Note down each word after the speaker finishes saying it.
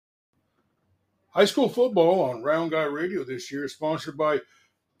High school football on Round Guy Radio this year is sponsored by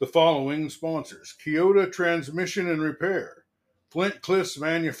the following sponsors: Kyoto Transmission and Repair, Flint Cliffs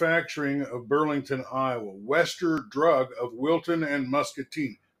Manufacturing of Burlington, Iowa, Wester Drug of Wilton and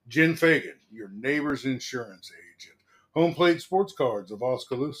Muscatine, Jen Fagan, your neighbor's insurance agent, Home Plate Sports Cards of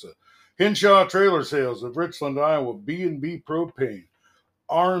Oskaloosa, Henshaw Trailer Sales of Richland, Iowa, B&B Propane,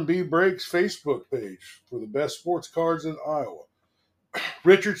 R&B Brakes Facebook page for the best sports cards in Iowa,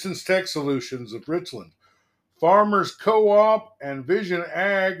 Richardson's Tech Solutions of Richland, Farmers Co-op and Vision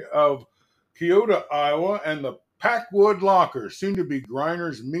Ag of Kyoto, Iowa, and the Packwood Locker, soon to be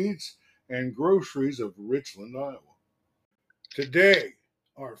Griner's Meats and Groceries of Richland, Iowa. Today,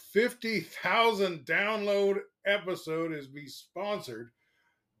 our 50,000 download episode is being sponsored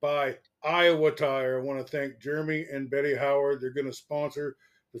by Iowa Tire. I want to thank Jeremy and Betty Howard. They're going to sponsor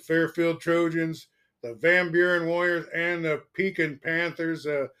the Fairfield Trojans, the Van Buren Warriors, and the Pekin Panthers.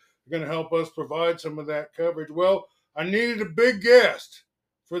 They're going to help us provide some of that coverage. Well, I needed a big guest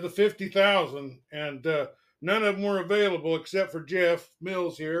for the 50,000, and none of them were available except for Jeff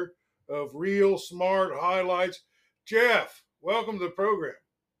Mills here of Real Smart Highlights. Jeff, welcome to the program.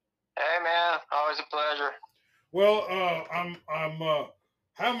 Hey, man. Always a pleasure. Well, I'm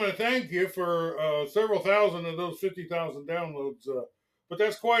having to thank you for several thousand of those 50,000 downloads. But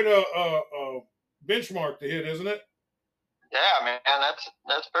that's quite a benchmark to hit, isn't it? Yeah, man.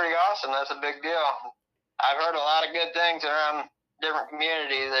 That's pretty awesome. That's a big deal. I've heard a lot of good things around different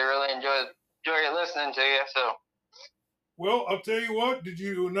communities. They really enjoy listening to you. So. Well, I'll tell you what. Did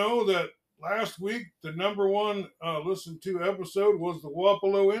you know that last week the number one listened to episode was the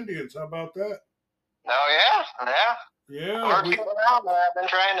Wapello Indians? How about that? Oh yeah, yeah. Yeah. I've been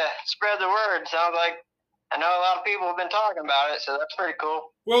trying to spread the word. Sounds like I know a lot of people have been talking about it, so that's pretty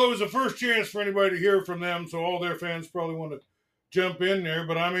cool. Well, it was the first chance for anybody to hear from them, so all their fans probably want to jump in there.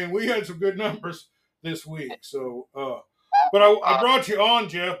 But I mean, we had some good numbers this week. So, but I brought you on,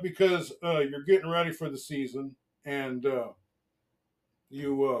 Jeff, because you're getting ready for the season, and I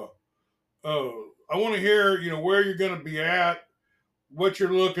want to hear, where you're going to be at, what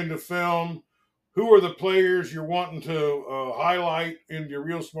you're looking to film, who are the players you're wanting to highlight in your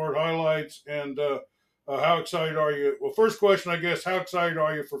Real Smart Highlights, and how excited are you? Well, first question, I guess, how excited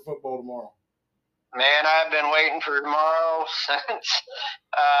are you for football tomorrow? Man, I've been waiting for tomorrow since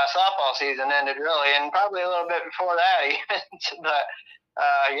softball season ended, really, and probably a little bit before that even. But,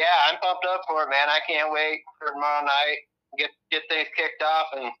 yeah, I'm pumped up for it, man. I can't wait for tomorrow night, get things kicked off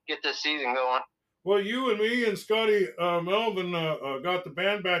and get this season going. Well, you and me and Scotty Melvin got the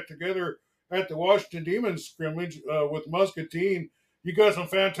band back together at the Washington Demons scrimmage with Muscatine. You got some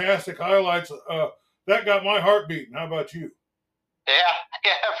fantastic highlights. That got my heart beating. How about you? Yeah,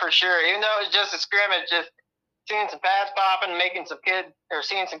 for sure. Even though it was just a scrimmage, just seeing some pads popping,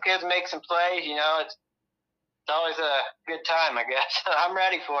 seeing some kids make some plays, it's always a good time, I guess. I'm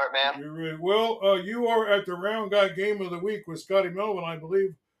ready for it, man. You're ready. Well, you are at the Round Guy Game of the Week with Scotty Melvin, I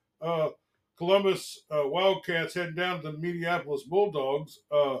believe. Columbus Wildcats heading down to the Minneapolis Bulldogs.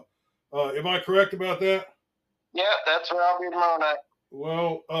 Am I correct about that? Yeah, that's where I'll be tomorrow night.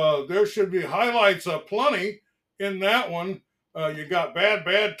 Well, there should be highlights plenty in that one. You got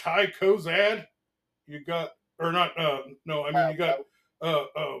Bad Ty Kozad. You got, or not, no, I mean, you got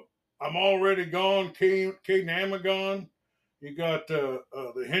I'm Already Gone, Caden Amagon. You got the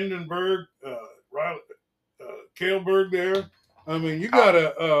Hindenburg, Kaleberg there. I mean, you got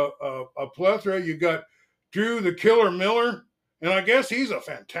a plethora. You got Drew the Killer Miller, and I guess he's a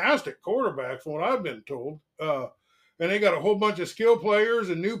fantastic quarterback from what I've been told. And they got a whole bunch of skill players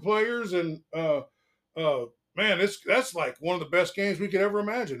and new players, and man, that's like one of the best games we could ever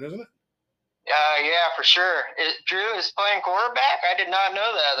imagine, isn't it? Yeah, for sure. Drew is playing quarterback? I did not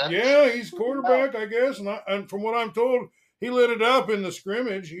know that. Yeah, he's quarterback, I guess, and from what I'm told, he lit it up in the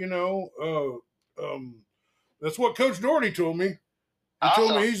scrimmage. That's what Coach Doherty told me. He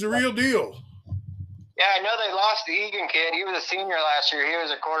told me he's the real deal. Yeah, I know they lost the Egan kid. He was a senior last year. He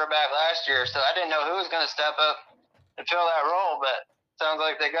was a quarterback last year, so I didn't know who was going to step up and fill that role, but sounds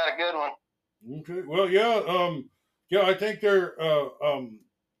like they got a good one. Okay. Well, yeah, I think they're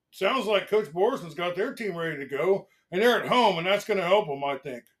sounds like Coach Borson's got their team ready to go, and they're at home, and that's going to help them, I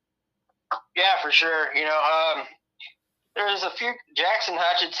think. Yeah, for sure. There's a few. Jackson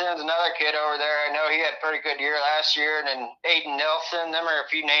Hutchinson's another kid over there. I know he had a pretty good year last year, and then Aiden Nelson. Them are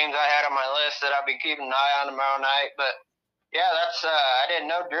a few names I had on my list that I'll be keeping an eye on tomorrow night. But yeah, that's I didn't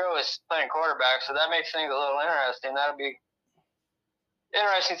know Drew was playing quarterback, so that makes things a little interesting. That'll be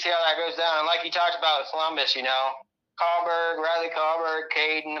interesting to see how that goes down. And like you talked about with Columbus, Riley Carlberg,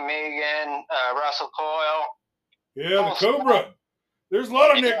 Caden Megan, Russell Coyle. Yeah, the Cobra. There's a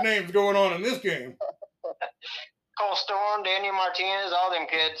lot of nicknames going on in this game. Cole Storm, Daniel Martinez, all them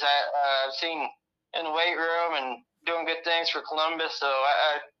kids I've seen in the weight room and doing good things for Columbus. So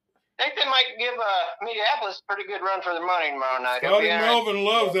I think they might give Minneapolis a pretty good run for their money tomorrow night. Scotty Melvin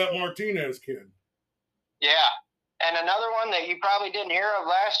loves that Martinez kid. Yeah. And another one that you probably didn't hear of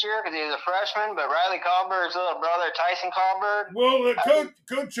last year because he was a freshman, but Riley Kahlberg's little brother, Tyson Kahlberg. Well,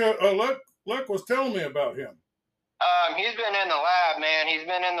 Coach Luck was telling me about him. He's been in the lab, man. He's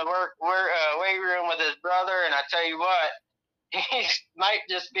been in the weight room with his brother, and I tell you what, he might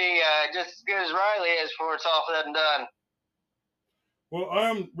just be just as good as Riley is before it's all said and done. Well,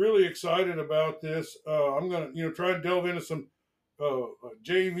 I'm really excited about this. I'm going to, try to delve into some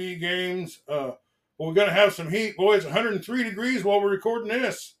JV games. We're going to have some heat, boys. 103 degrees while we're recording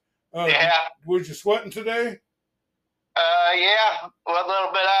this. Yeah. Was you sweating today? Yeah. Well, a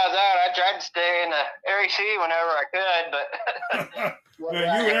little bit I was out. I tried to stay in the AC whenever I could, but you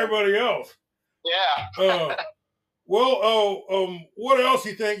and everybody else. Yeah. What else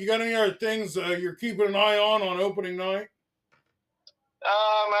you think? You got any other things you're keeping an eye on opening night?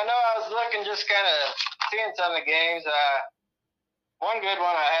 I know I was looking, just kind of seeing some of the games. One good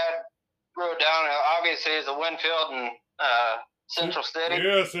one I had wrote down, obviously, is the Winfield and Central City.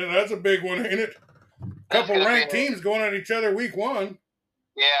 Yes, that's a big one, ain't it? A couple ranked teams going at each other week one.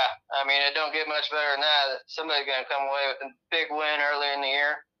 Yeah, I mean, it don't get much better than that. Somebody's going to come away with a big win early in the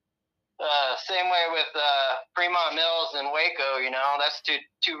year. Same way with Fremont Mills and Waco, that's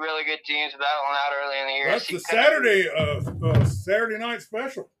two really good teams battling out early in the year. That's the Saturday night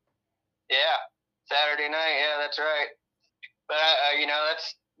special. Yeah, Saturday night. Yeah, that's right. But,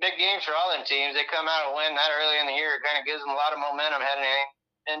 that's big games for all them teams. They come out and win that early in the year. It kind of gives them a lot of momentum heading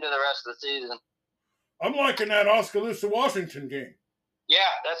into the rest of the season. I'm liking that Oskaloosa-Washington game. Yeah,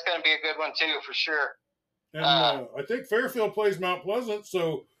 that's going to be a good one, too, for sure. And I think Fairfield plays Mount Pleasant,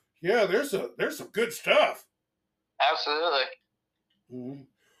 so, yeah, there's some good stuff. Absolutely. Mm-hmm.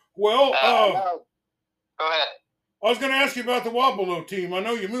 Well, go ahead. I was going to ask you about the Wapello team. I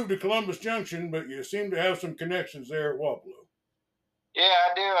know you moved to Columbus Junction, but you seem to have some connections there at Wapello. Yeah,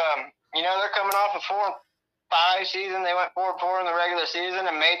 I do. They're coming off a 4-5 season. They went 4-4 in the regular season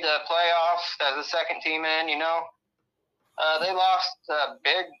and made the playoffs as the second team in. They lost a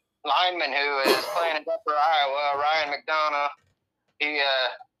big lineman who is playing in Upper Iowa, Ryan McDonough. He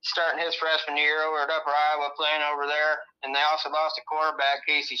starting his freshman year over at Upper Iowa, playing over there, and they also lost a quarterback,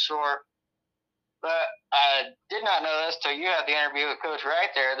 Casey Short. But I did not know this till you had the interview with Coach Wright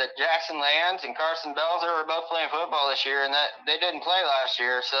there, that Jackson Lands and Carson Belzer were both playing football this year, and that they didn't play last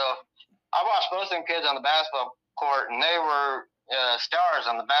year. So I watched both of them kids on the basketball court, and they were stars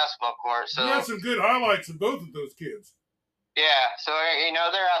on the basketball court. So you had some good highlights of both of those kids. Yeah, so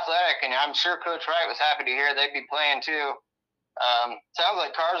they're athletic, and I'm sure Coach Wright was happy to hear they'd be playing too. Sounds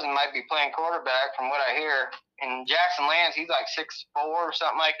like Carson might be playing quarterback from what I hear. And Jackson Lands, he's like 6'4" or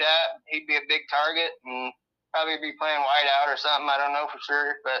something like that. He'd be a big target and probably be playing wide out or something. I don't know for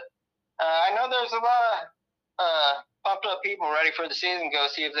sure. But I know there's a lot of pumped up people ready for the season. Go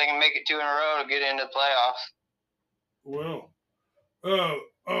see if they can make it 2 in a row to get into the playoffs. Well,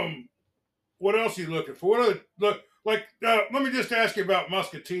 what else are you looking for? Let me just ask you about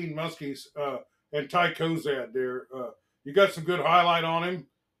Muskies and Ty Kozad there. You got some good highlight on him,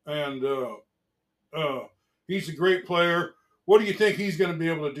 and he's a great player. What do you think he's going to be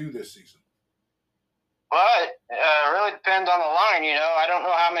able to do this season? Well, it really depends on the line, I don't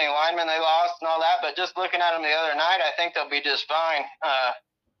know how many linemen they lost and all that, but just looking at them the other night, I think they'll be just fine,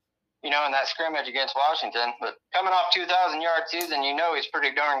 in that scrimmage against Washington. But coming off 2,000-yard season, he's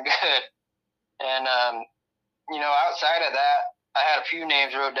pretty darn good. And, outside of that, I had a few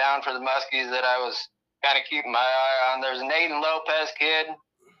names wrote down for the Muskies that I was kind of keeping my eye on. There's an Aiden Lopez kid.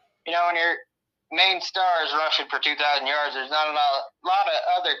 When your main star is rushing for 2,000 yards, there's not a lot of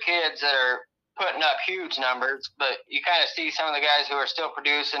other kids that are putting up huge numbers, but you kind of see some of the guys who are still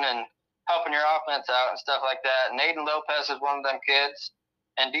producing and helping your offense out and stuff like that. And Aiden Lopez is one of them kids.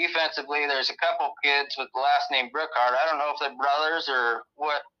 And defensively, there's a couple kids with the last name Brookhart. I don't know if they're brothers or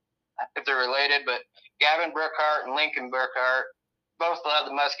what, if they're related, but Gavin Brookhart and Lincoln Brookhart both led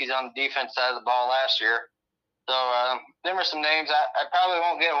the Muskies on the defense side of the ball last year. So them are some names. I probably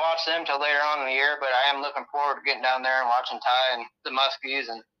won't get to watch them till later on in the year, but I am looking forward to getting down there and watching Ty and the Muskies.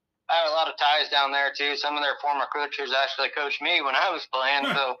 And I have a lot of ties down there, too. Some of their former coaches actually coached me when I was playing.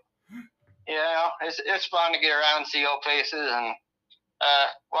 So, it's fun to get around and see old faces and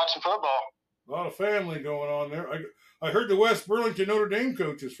watch some football. A lot of family going on there. I heard the West Burlington Notre Dame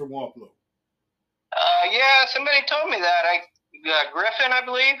coaches from Wapello. Yeah, somebody told me that. Griffin, I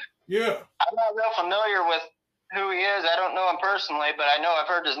believe. Yeah. I'm not real familiar with who he is. I don't know him personally, but I know I've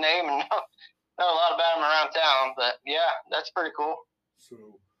heard his name and know a lot about him around town. But yeah, that's pretty cool. So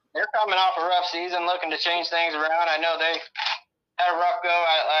they're coming off a rough season, looking to change things around. I know they had a rough go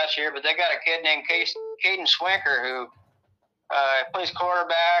at it last year, but they got a kid named Caden Swinker who plays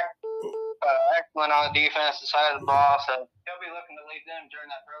quarterback, excellent on the defensive side of the ball. So he'll be looking to lead them during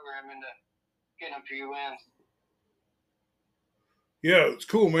that program into getting a few wins. yeah, it's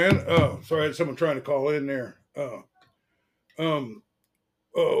cool, man. Sorry, I had someone trying to call in there.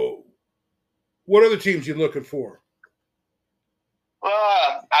 What other teams you looking for?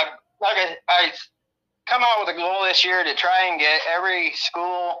 Well, I come out with a goal this year to try and get every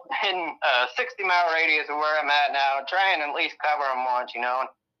school in a 60-mile radius of where I'm at now, try and at least cover them once, you know. And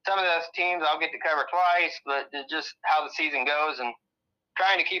some of those teams I'll get to cover twice, but it's just how the season goes, and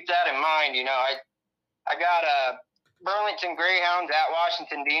trying to keep that in mind, you know. I got Burlington Greyhounds at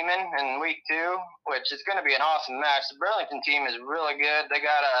Washington Demon in week 2, which is going to be an awesome match. The Burlington team is really good. They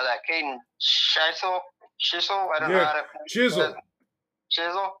got that Caden Schissel. I don't know how to Chisel.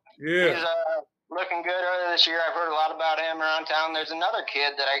 Yeah. He's looking good this year. I've heard a lot about him around town. There's another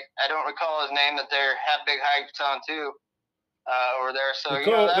kid that I don't recall his name that they have big hypes on too over there. So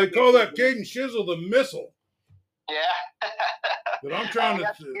they call that Caden Shizzle the missile. Yeah. But I'm trying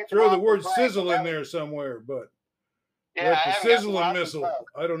to throw the word sizzle in there somewhere, but yeah, like the sizzling missile.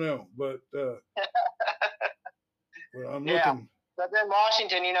 I don't know, but well, I'm looking. But then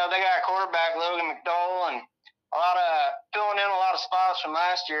Washington, you know, they got a quarterback, Logan McDowell, and filling in a lot of spots from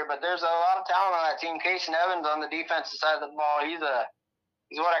last year. But there's a lot of talent on that team. Casey Evans on the defensive side of the ball. He's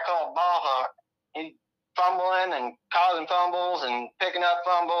what I call a ball hawk. He's fumbling and causing fumbles and picking up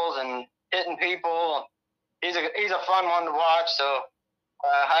fumbles and hitting people. He's a fun one to watch. So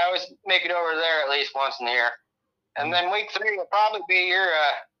I always make it over there at least once in the year. And then week 3 will probably be your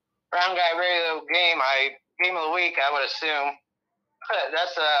Round Guy Radio game of the week, I would assume.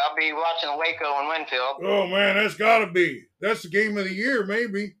 That's I'll be watching Waco and Winfield. Oh man, that's gotta be. That's the game of the year,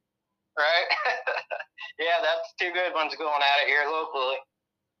 maybe. Right? Yeah, that's 2 good ones going at it here locally.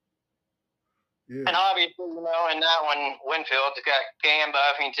 Yeah. And obviously, you know, in that one, Winfield's got Cam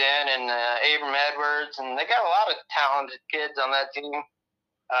Buffington and Abram Edwards, and they got a lot of talented kids on that team.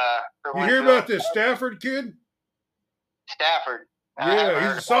 You hear about this Stafford kid? Stafford.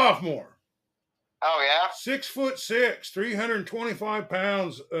 Yeah, he's a sophomore. Oh yeah. 6'6", 325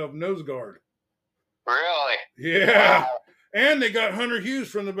 pounds of nose guard. Really? Yeah. Wow. And they got Hunter Hughes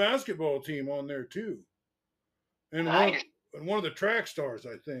from the basketball team on there too, and nice. one of the track stars,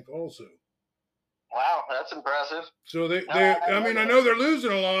 I think, also. Wow, that's impressive. So I mean, I know they're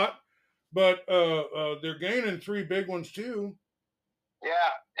losing a lot, but they're gaining 3 big ones too. Yeah,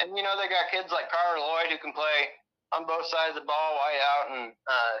 and you know they got kids like Carter Lloyd who can play on both sides of the ball, wide out, and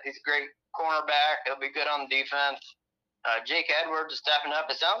he's a great cornerback. He'll be good on the defense. Jake Edwards is stepping up.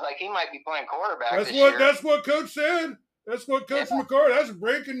 It sounds like he might be playing quarterback this year. That's what Coach said. That's what Coach McCarr. That's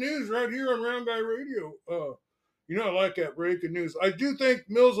breaking news right here on Round Guy Radio. You know, I like that breaking news. I do think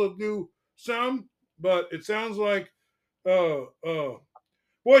Mills will do some, but it sounds like,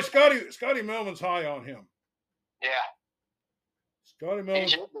 boy, Scotty Melvin's high on him. Yeah. Scotty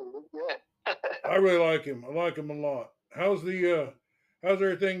Melvin. I really like him. I like him a lot. How's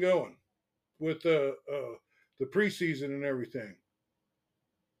everything going with the preseason and everything?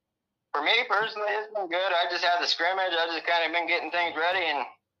 For me personally, it's been good. I just had the scrimmage. I just kind of been getting things ready and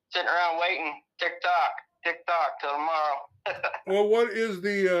sitting around waiting. Tick tock till tomorrow. Well, what is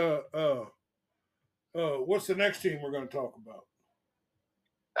what's the next team we're going to talk about?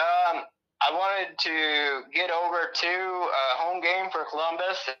 I wanted to get over to a home game for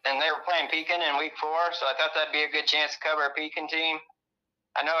Columbus, and they were playing Pekin in week 4, so I thought that'd be a good chance to cover a Pekin team.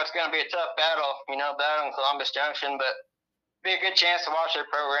 I know it's going to be a tough battle, you know, battling Columbus Junction, but be a good chance to watch their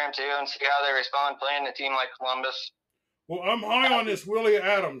program too and see how they respond playing a team like Columbus. Well, I'm high on this Willie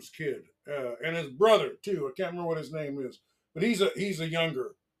Adams kid and his brother too. I can't remember what his name is, but he's a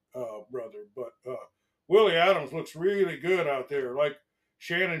younger brother. But Willie Adams looks really good out there, like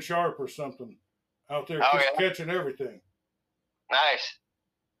Shannon Sharp or something out there, catching everything. Nice.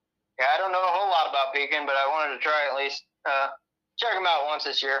 Yeah, I don't know a whole lot about Pekin, but I wanted to try at least check them out once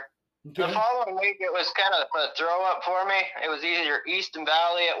this year. Okay. The following week, it was kind of a throw-up for me. It was either Easton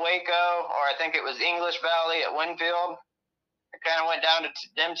Valley at Waco, or I think it was English Valley at Winfield. It kind of went down to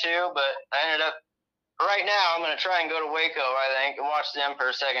them two, but I ended up, right now, I'm going to try and go to Waco, I think, and watch them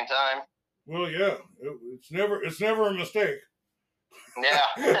for a second time. Well, yeah, it's never a mistake.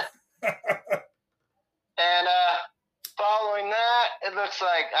 Yeah. And following that, it looks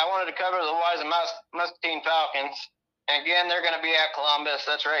like I wanted to cover the Wise and Muscatine Falcons. And again, they're going to be at Columbus.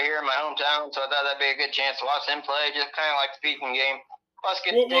 That's right here in my hometown, so I thought that'd be a good chance to watch them play, just kind of like the Pekin game. Plus,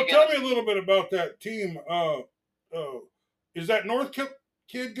 well, tell me a little bit about that team. Is that North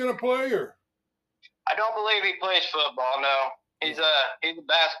kid going to play, or? I don't believe he plays football. No, he's a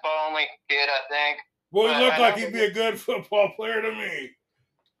basketball only kid, I think. Well, he looked like he'd be a good football player to me.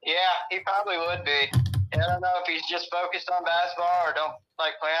 Yeah, he probably would be. I don't know if he's just focused on basketball or don't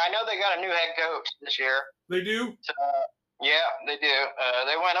like playing. I know they got a new head coach this year. They do? So, yeah, they do.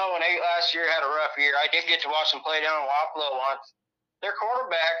 They went 0-8 last year, had a rough year. I did get to watch them play down in Wapello once. Their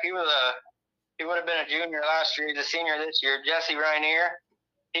quarterback, he would have been a junior last year. He's a senior this year, Jesse Rainier.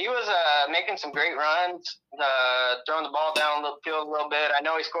 He was making some great runs, throwing the ball down the field a little bit. I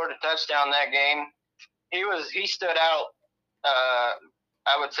know he scored a touchdown that game. He stood out,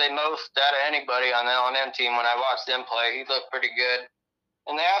 I would say, most out of anybody on the L&M team when I watched them play. He looked pretty good.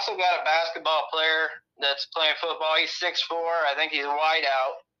 And they also got a basketball player that's playing football. He's 6'4". I think he's a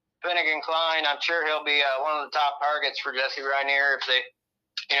wideout. Finnegan Klein. I'm sure he'll be one of the top targets for Jesse Rainier if they,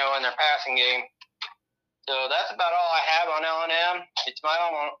 in their passing game. So that's about all I have on L&M. It's my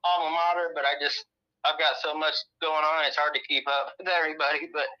alma mater, but I've got so much going on, it's hard to keep up with everybody,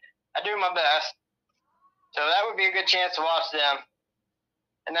 but I do my best. So that would be a good chance to watch them.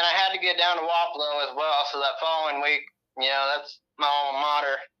 And then I had to get down to Wapello as well, so that following week, that's my alma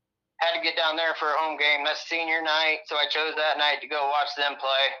mater. Had to get down there for a home game. That's senior night, so I chose that night to go watch them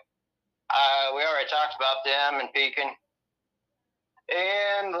play. We already talked about them and Pekin.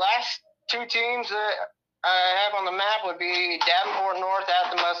 And the last two teams that I have on the map would be Davenport North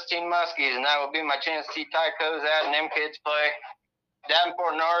at the Muscatine Muskies, and that would be my chance to see Ty Kozat and them kids play.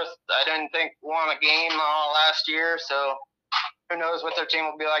 Davenport North, I didn't think won a game all last year, so who knows what their team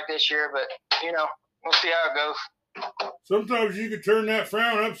will be like this year, but, we'll see how it goes. Sometimes you could turn that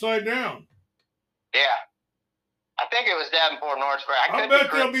frown upside down. Yeah. I think it was Davenport North. I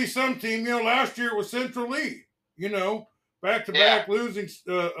bet there'll be some team, last year it was Central Lee, back-to-back losing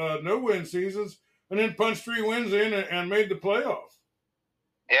no-win seasons, and then punched 3 wins in and made the playoffs.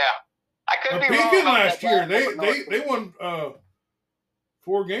 Yeah. I could be Pekin wrong. Last year, they won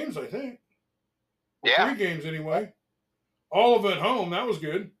 4 games, I think. Yeah. 3 games anyway. All of it at home. That was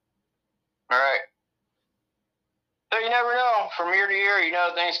good. All right. So you never know. From year to year,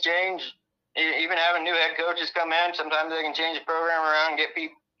 things change. Even having new head coaches come in, sometimes they can change the program around and get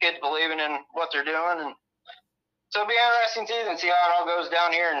kids believing in what they're doing. And so it'll be an interesting season, see how it all goes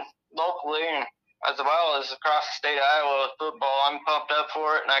down here and locally and as well as across the state of Iowa with football. I'm pumped up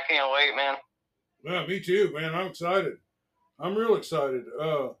for it, and I can't wait, man. Yeah, me too, man. I'm excited. I'm real excited.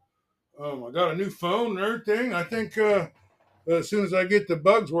 I got a new phone and everything. I think as soon as I get the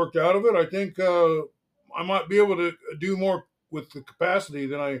bugs worked out of it, I think I might be able to do more with the capacity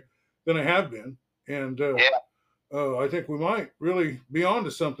than I have been. And I think we might really be on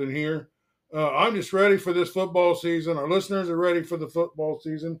to something here. I'm just ready for this football season. Our listeners are ready for the football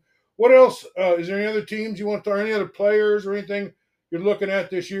season. What else? Is there any other teams you want, or any other players or anything you're looking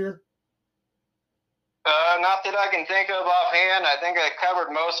at this year? Not that I can think of offhand. I think I covered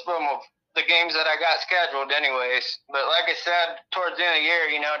most of them of the games that I got scheduled anyways. But like I said, towards the end of the year,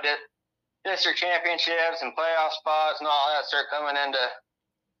 district championships and playoff spots and all that start coming into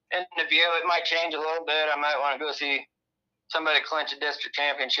view. It might change a little bit. I might want to go see somebody clinch a district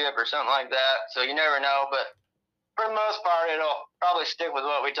championship or something like that. So you never know. But for the most part, it'll probably stick with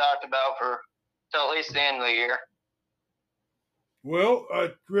what we talked about till at least the end of the year. Well,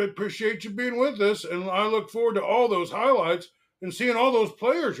 I appreciate you being with us, and I look forward to all those highlights and seeing all those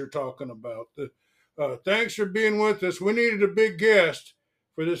players you're talking about. Thanks for being with us. We needed a big guest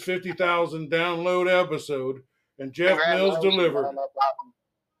for this 50,000 download episode, and Jeff Mills delivered.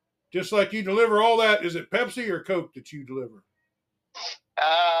 Just like you deliver all that, is it Pepsi or Coke that you deliver?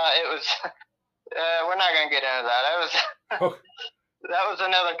 It was. We're not going to get into that. Okay. That was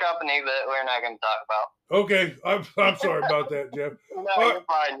another company that we're not going to talk about. Okay, I'm sorry about that, Jeff. No, you're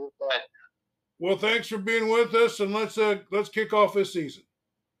fine. You're fine. Well, thanks for being with us, and let's kick off this season.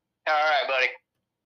 All right, buddy.